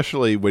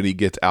 Especially when he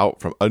gets out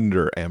from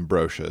under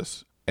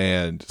Ambrosius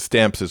and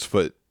stamps his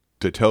foot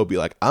to Toby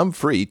like, "I'm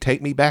free.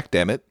 Take me back,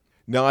 damn it."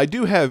 Now, I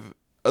do have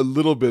a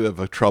little bit of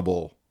a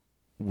trouble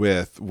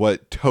with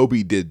what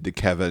Toby did to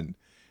Kevin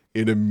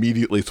in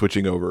immediately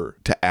switching over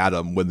to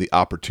Adam when the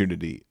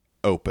opportunity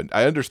opened.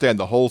 I understand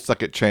the whole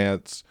second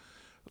chance,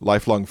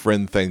 lifelong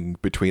friend thing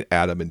between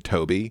Adam and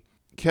Toby.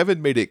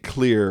 Kevin made it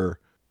clear,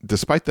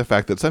 despite the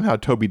fact that somehow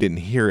Toby didn't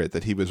hear it,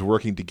 that he was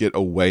working to get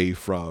away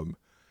from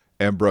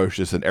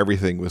Ambrosius, and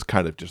everything was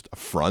kind of just a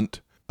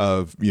front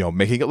of,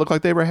 making it look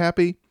like they were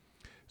happy.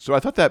 So I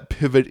thought that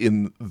pivot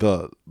in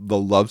the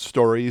love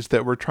stories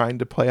that we're trying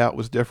to play out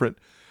was different.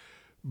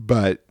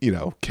 But,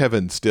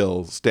 Kevin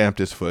still stamped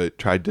his foot,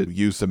 tried to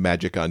use some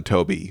magic on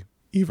Toby,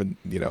 even,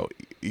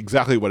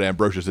 exactly what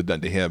Ambrosius had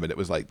done to him. And it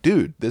was like,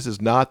 dude, this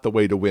is not the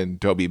way to win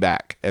Toby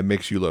back and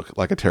makes you look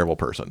like a terrible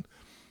person.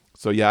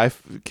 So yeah,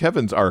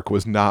 Kevin's arc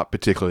was not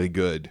particularly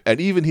good. And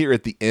even here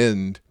at the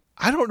end,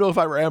 I don't know if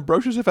I were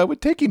Ambrosius if I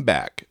would take him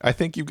back. I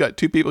think you've got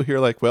two people here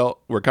like, well,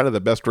 we're kind of the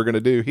best we're going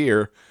to do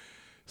here.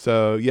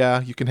 So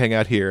yeah, you can hang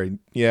out here. And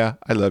yeah,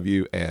 I love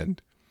you.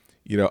 And,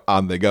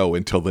 on they go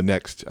until the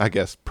next, I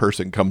guess,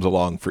 person comes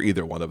along for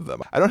either one of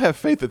them. I don't have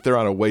faith that they're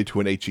on a way to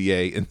an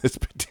HEA in this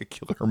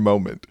particular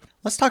moment.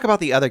 Let's talk about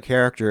the other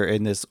character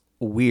in this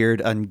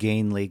weird,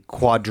 ungainly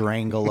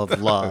quadrangle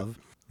of love.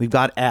 We've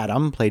got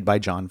Adam, played by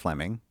John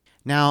Fleming.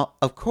 Now,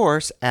 of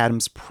course,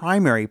 Adam's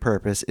primary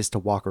purpose is to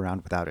walk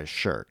around without his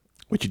shirt.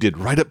 Which he did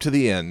right up to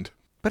the end.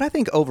 But I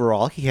think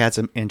overall, he had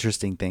some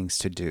interesting things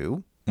to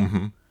do.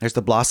 Mm-hmm. There's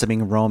the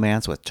blossoming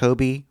romance with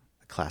Toby,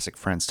 a classic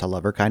friends to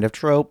lover kind of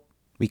trope.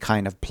 We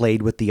kind of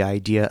played with the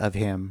idea of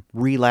him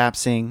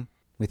relapsing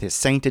with his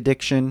saint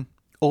addiction.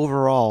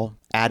 Overall,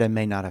 Adam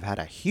may not have had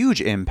a huge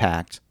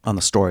impact on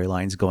the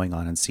storylines going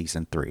on in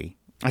season 3.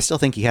 I still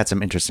think he had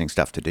some interesting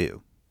stuff to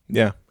do.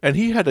 Yeah, and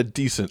he had a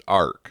decent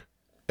arc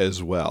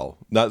as well.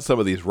 Not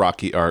some of these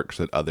rocky arcs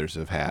that others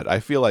have had.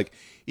 I feel like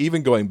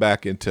even going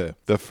back into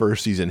the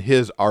first season,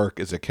 his arc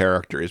as a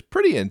character is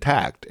pretty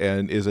intact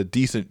and is a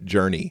decent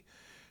journey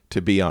to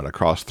be on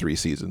across 3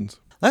 seasons.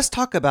 Let's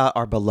talk about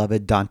our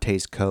beloved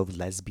Dante's Cove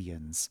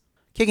lesbians.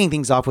 Kicking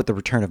things off with the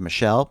return of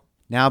Michelle,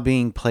 now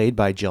being played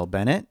by Jill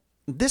Bennett.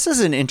 This is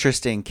an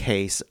interesting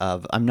case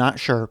of, I'm not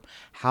sure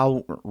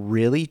how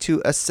really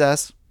to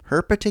assess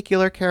her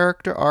particular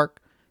character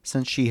arc,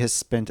 since she has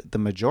spent the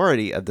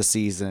majority of the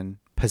season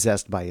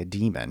possessed by a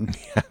demon.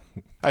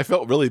 I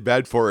felt really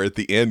bad for her at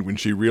the end when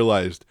she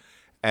realized,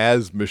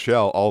 as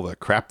Michelle, all the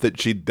crap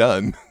that she'd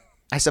done.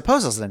 I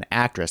suppose as an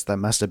actress, that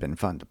must have been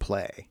fun to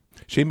play.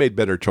 She made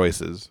better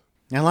choices.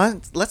 Now,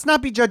 let's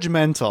not be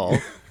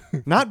judgmental.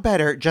 Not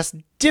better, just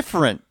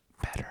different.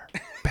 Better,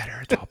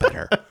 it's all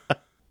better.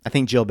 I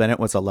think Jill Bennett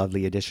was a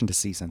lovely addition to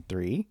season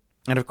 3.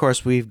 And of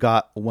course, we've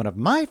got one of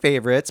my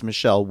favorites,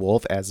 Michelle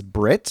Wolf, as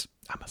Britt.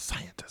 I'm a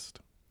scientist.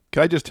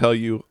 Can I just tell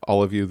you,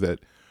 all of you, that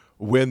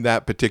when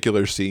that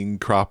particular scene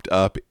cropped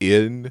up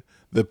in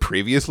the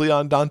previously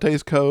on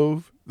Dante's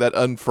Cove that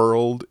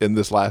unfurled in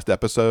this last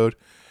episode,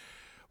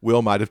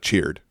 Will might have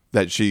cheered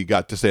that she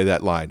got to say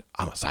that line,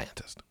 I'm a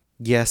scientist.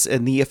 Yes,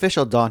 in the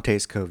official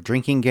Dante's Cove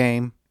drinking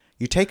game,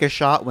 you take a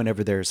shot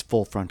whenever there's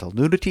full frontal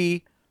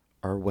nudity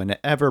or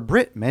whenever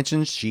Britt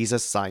mentions she's a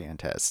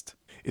scientist.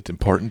 It's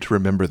important to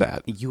remember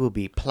that. You will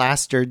be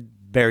plastered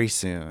very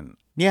soon.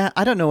 Yeah,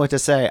 I don't know what to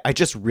say. I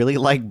just really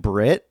like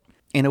Britt.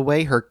 In a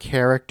way, her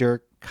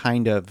character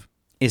kind of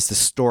is the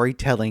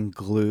storytelling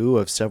glue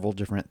of several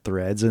different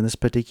threads in this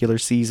particular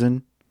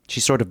season.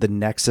 She's sort of the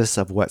nexus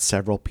of what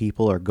several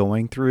people are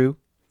going through.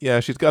 Yeah,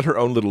 she's got her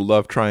own little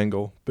love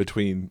triangle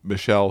between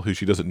Michelle, who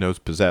she doesn't know is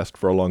possessed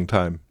for a long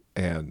time,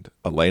 and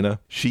Elena.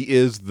 She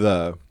is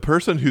the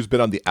person who's been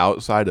on the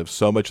outside of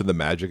so much of the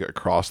magic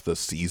across the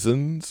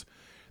seasons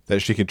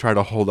that she can try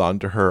to hold on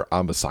to her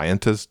I'm a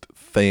scientist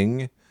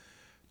thing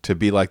to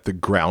be like the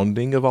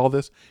grounding of all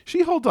this.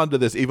 She holds on to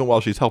this even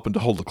while she's helping to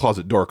hold the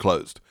closet door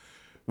closed,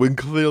 when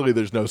clearly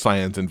there's no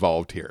science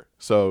involved here.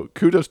 So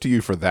kudos to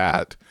you for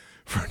that,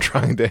 for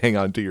trying to hang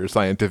on to your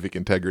scientific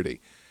integrity.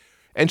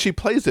 And she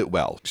plays it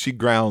well. She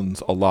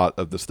grounds a lot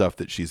of the stuff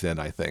that she's in,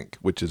 I think,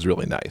 which is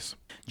really nice.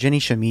 Jenny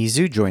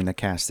Shimizu joined the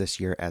cast this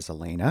year as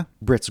Elena,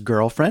 Britt's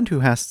girlfriend who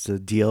has to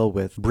deal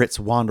with Britt's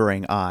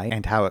wandering eye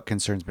and how it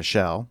concerns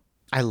Michelle.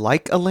 I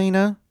like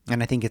Elena,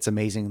 and I think it's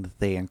amazing that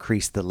they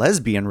increased the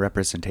lesbian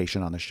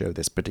representation on the show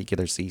this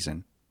particular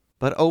season.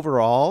 But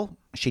overall,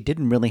 she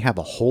didn't really have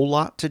a whole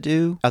lot to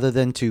do other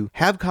than to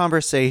have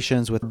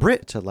conversations with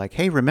Britt to like,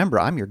 hey, remember,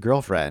 I'm your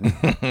girlfriend.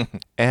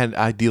 And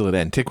I deal in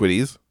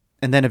antiquities.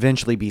 And then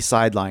eventually be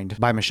sidelined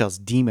by Michelle's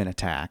demon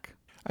attack.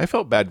 I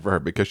felt bad for her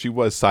because she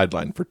was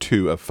sidelined for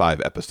 2 of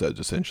 5 episodes,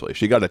 essentially.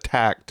 She got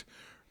attacked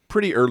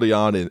pretty early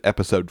on in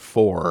episode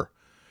 4.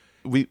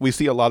 We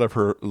see a lot of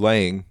her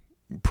laying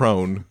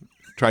prone,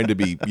 trying to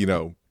be,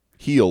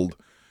 healed.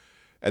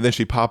 And then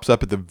she pops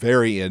up at the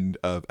very end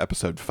of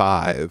episode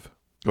 5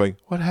 going,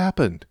 what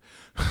happened?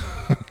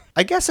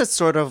 I guess it's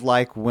sort of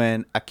like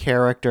when a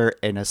character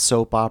in a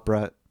soap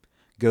opera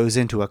goes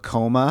into a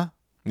coma.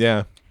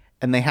 Yeah.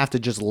 And they have to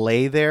just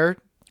lay there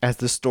as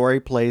the story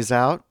plays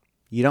out.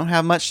 You don't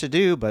have much to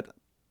do, but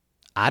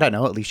I don't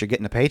know, at least you're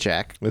getting a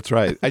paycheck. That's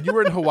right. And you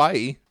were in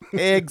Hawaii.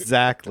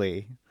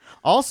 Exactly.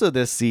 Also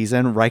this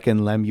season,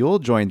 Riken Lemuel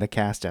joined the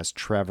cast as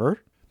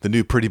Trevor. The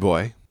new pretty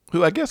boy,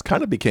 who I guess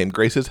kind of became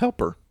Grace's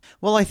helper.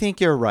 Well, I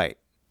think you're right.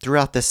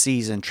 Throughout the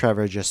season,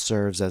 Trevor just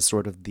serves as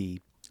sort of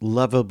the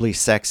lovably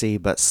sexy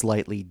but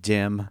slightly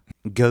dim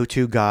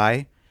go-to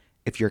guy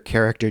if your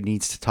character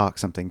needs to talk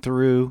something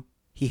through.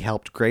 He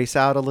helped Grace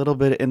out a little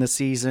bit in the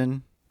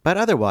season, but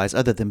otherwise,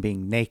 other than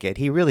being naked,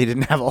 he really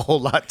didn't have a whole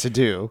lot to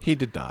do. He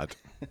did not.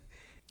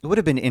 It would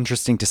have been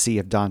interesting to see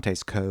if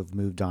Dante's Cove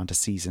moved on to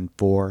season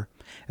 4,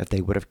 if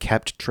they would have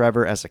kept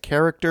Trevor as a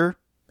character,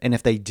 and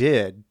if they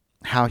did,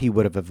 how he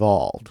would have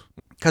evolved.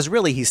 Because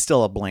really, he's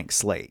still a blank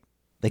slate.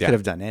 They could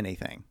have done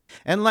anything.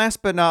 And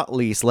last but not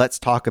least, let's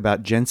talk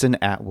about Jensen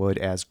Atwood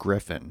as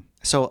Griffin.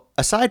 So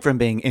aside from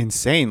being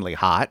insanely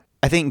hot,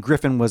 I think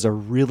Griffin was a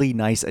really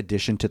nice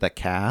addition to the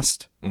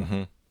cast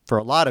for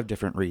a lot of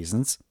different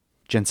reasons.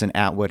 Jensen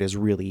Atwood is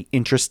really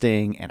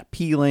interesting and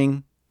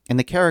appealing. And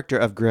the character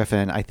of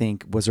Griffin, I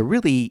think, was a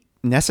really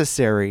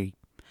necessary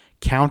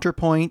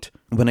counterpoint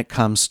when it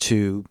comes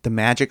to the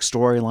magic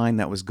storyline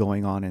that was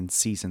going on in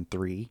season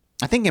 3.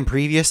 I think in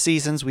previous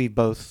seasons, we've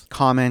both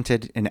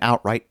commented and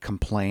outright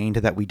complained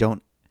that we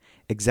don't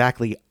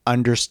exactly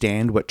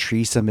understand what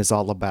Treesome is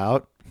all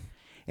about.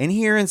 And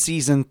here in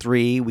season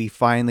 3, we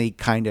finally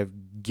kind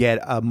of get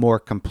a more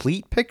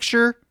complete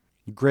picture.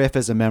 Griff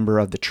is a member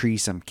of the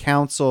Treesome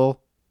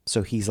Council,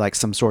 so he's like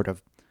some sort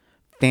of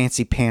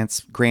fancy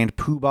pants grand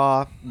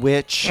poobah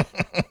witch.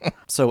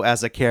 So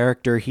as a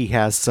character, he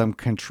has some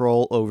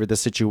control over the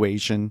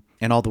situation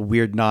and all the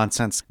weird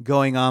nonsense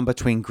going on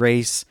between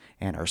Grace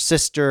and her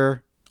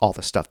sister, all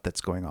the stuff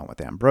that's going on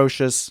with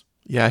Ambrosius.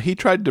 Yeah, he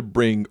tried to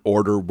bring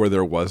order where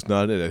there was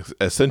none and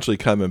essentially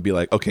come and be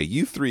like, okay,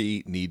 you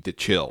three need to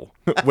chill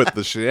with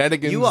the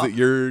shenanigans that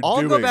you're doing.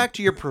 I'll go back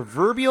to your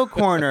proverbial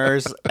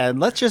corners and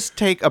let's just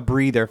take a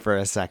breather for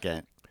a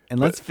second and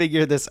let's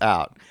figure this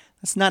out.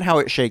 That's not how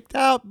it shaked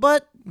out,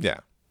 but... Yeah.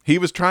 He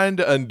was trying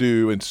to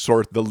undo and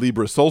sort the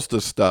Libra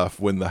Solstice stuff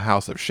when the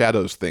House of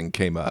Shadows thing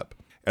came up.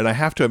 And I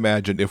have to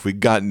imagine if we'd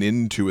gotten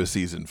into a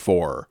season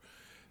 4,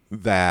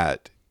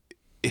 that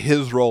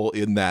his role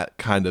in that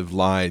kind of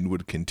line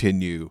would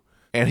continue.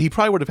 And he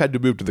probably would have had to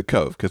move to the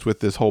Cove, because with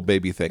this whole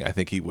baby thing, I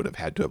think he would have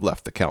had to have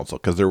left the council,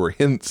 because there were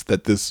hints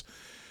that this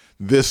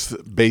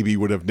baby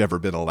would have never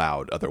been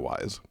allowed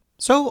otherwise.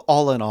 So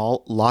all in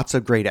all, lots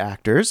of great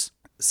actors,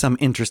 some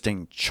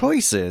interesting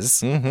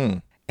choices,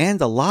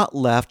 and a lot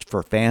left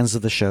for fans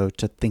of the show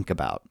to think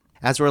about.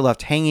 As we're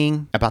left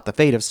hanging about the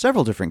fate of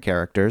several different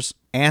characters,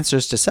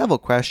 answers to several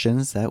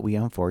questions that we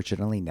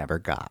unfortunately never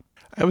got.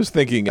 I was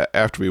thinking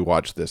after we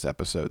watched this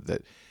episode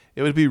that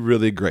it would be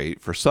really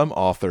great for some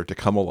author to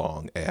come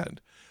along and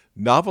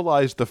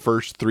novelize the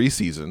first 3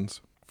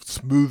 seasons,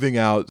 smoothing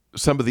out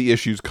some of the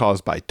issues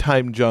caused by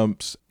time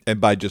jumps and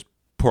by just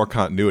poor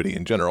continuity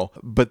in general,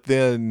 but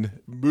then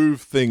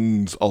move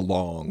things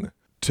along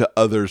to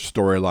other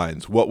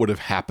storylines. What would have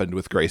happened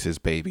with Grace's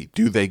baby?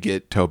 Do they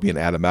get Toby and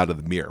Adam out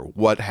of the mirror?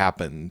 What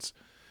happens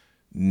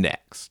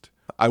next?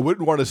 I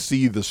wouldn't want to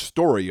see the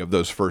story of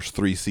those first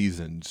 3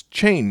 seasons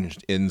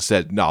changed in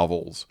said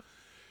novels,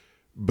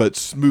 but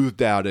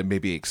smoothed out and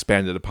maybe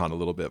expanded upon a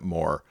little bit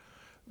more.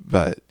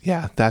 But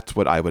yeah, that's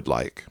what I would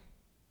like.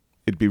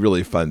 It'd be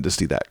really fun to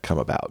see that come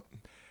about.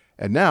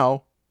 And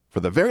now,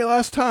 for the very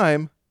last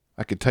time,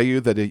 I could tell you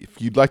that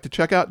if you'd like to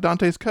check out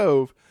Dante's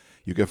Cove,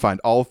 you can find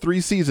all 3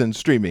 seasons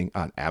streaming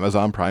on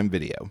Amazon Prime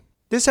Video.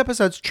 This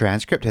episode's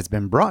transcript has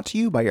been brought to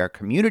you by our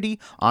community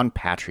on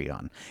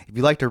Patreon. If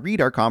you'd like to read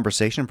our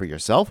conversation for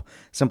yourself,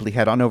 simply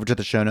head on over to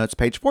the show notes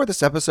page for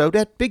this episode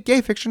at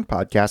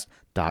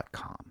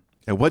biggayfictionpodcast.com.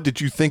 And what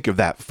did you think of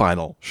that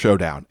final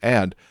showdown?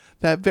 And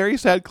that very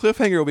sad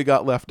cliffhanger we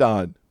got left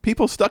on.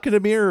 People stuck in a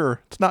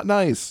mirror. It's not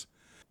nice.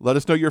 Let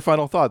us know your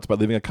final thoughts by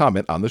leaving a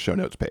comment on the show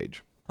notes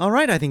page. All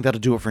right, I think that'll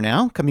do it for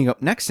now. Coming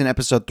up next in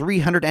episode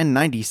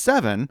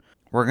 397,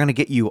 we're going to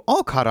get you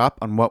all caught up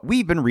on what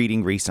we've been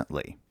reading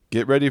recently.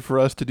 Get ready for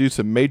us to do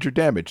some major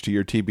damage to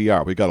your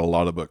TBR. We got a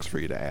lot of books for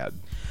you to add.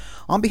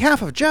 On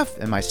behalf of Jeff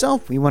and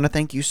myself, we want to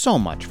thank you so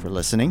much for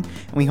listening,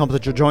 and we hope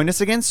that you'll join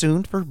us again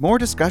soon for more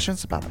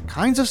discussions about the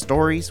kinds of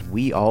stories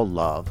we all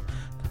love,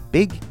 the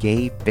big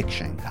gay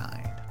fiction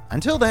kind.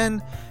 Until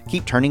then,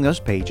 keep turning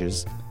those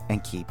pages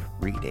and keep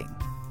reading.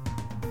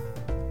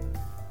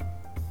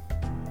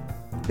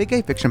 Big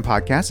Gay Fiction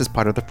Podcast is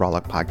part of the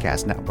Frolic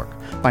Podcast Network.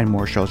 Find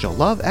more shows you'll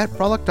love at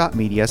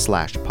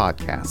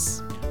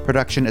frolic.media/podcasts.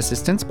 Production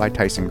assistance by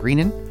Tyson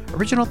Greenan.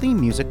 Original theme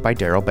music by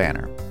Daryl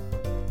Banner.